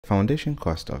foundation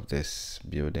cost of this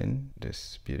building,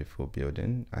 this beautiful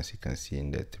building, as you can see in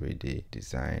the 3D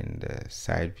design, the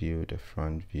side view, the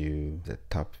front view, the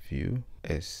top view,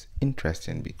 is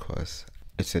interesting because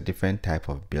it's a different type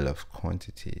of bill of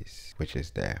quantities, which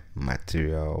is the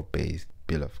material based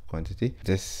bill of quantity.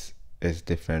 This is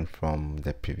different from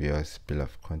the previous bill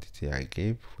of quantity I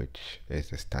gave, which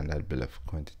is the standard bill of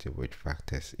quantity, which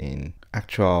factors in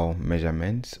actual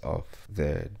measurements of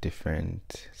the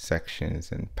different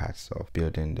sections and parts of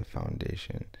building the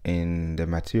foundation. In the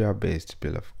material based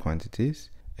bill of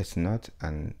quantities, it's not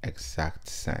an exact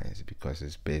science because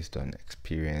it's based on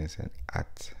experience and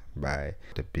art by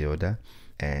the builder,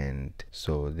 and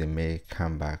so they may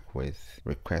come back with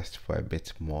requests for a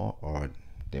bit more, or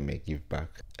they may give back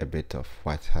a bit of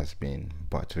what has been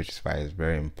bought, which is why it's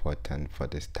very important for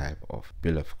this type of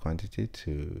bill of quantity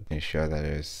to ensure that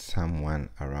there's someone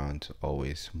around to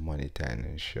always monitor and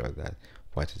ensure that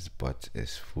what is bought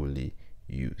is fully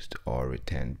used or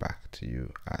returned back to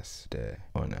you as the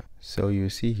owner. So you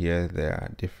see here there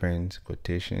are different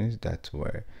quotations that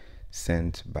were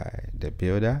sent by the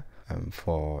builder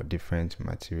for different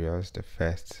materials. The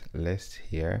first list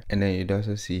here, and then you'd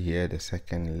also see here the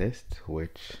second list,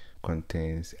 which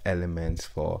contains elements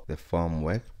for the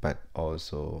formwork, but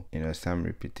also, you know, some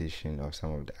repetition of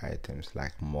some of the items,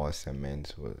 like more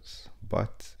cement was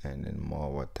bought and then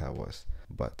more water was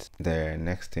bought. The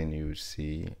next thing you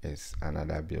see is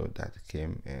another bill that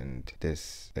came, and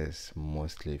this is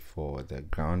mostly for the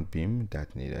ground beam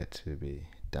that needed to be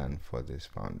done for this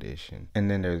foundation. And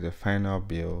then there's the final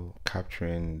bill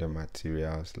capturing the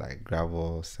materials like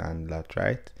gravel, sand,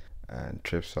 laterite, and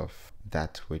trips of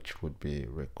that which would be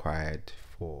required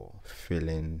for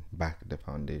filling back the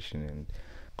foundation and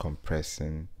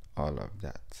compressing all of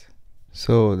that.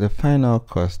 So the final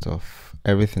cost of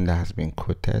everything that has been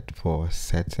quoted for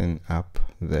setting up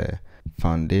the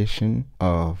foundation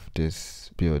of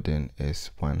this building is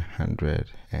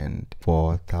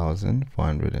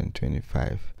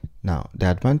 104,425. Now,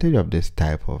 the advantage of this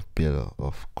type of bill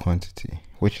of quantity,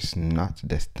 which is not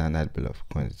the standard bill of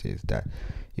quantity, is that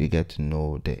you get to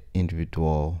know the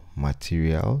individual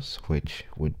materials which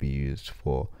would be used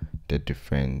for the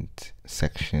different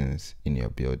sections in your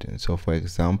building. So for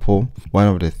example, one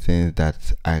of the things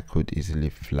that I could easily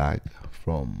flag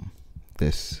from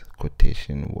this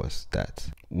quotation was that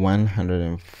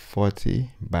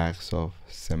 140 bags of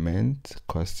cement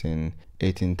costing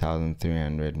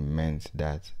 18,300 meant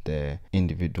that the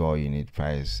individual unit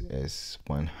price is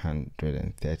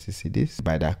 130 cedis.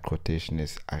 By that quotation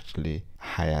is actually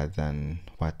higher than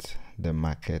what the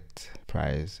market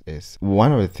price is.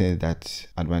 One of the things that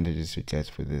advantages you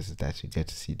get with this is that you get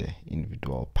to see the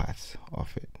individual parts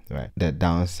of it, right? The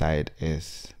downside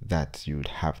is that you'd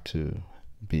have to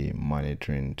be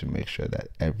monitoring to make sure that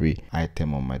every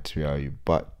item or material you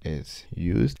bought is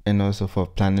used. And also for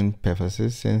planning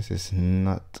purposes, since it's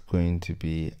not going to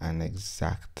be an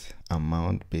exact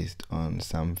amount based on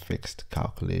some fixed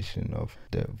calculation of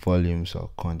the volumes or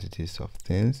quantities of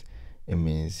things, it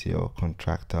means your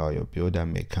contractor or your builder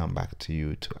may come back to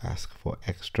you to ask for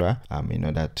extra in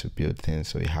order to build things.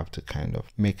 So you have to kind of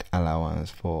make allowance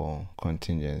for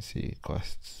contingency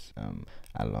costs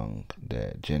along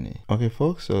the journey. Okay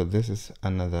folks, so this is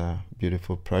another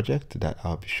beautiful project that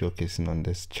I'll be showcasing on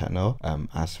this channel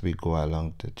as we go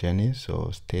along the journey.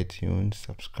 So stay tuned,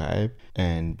 subscribe,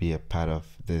 and be a part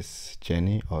of this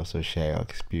journey. Also share your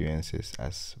experiences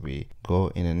as we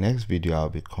go. In the next video, I'll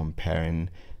be comparing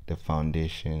the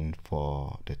foundation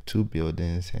for the two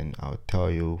buildings, and I'll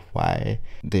tell you why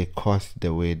they cost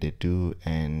the way they do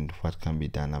and what can be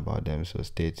done about them. So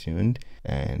stay tuned,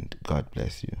 and God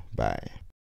bless you. Bye.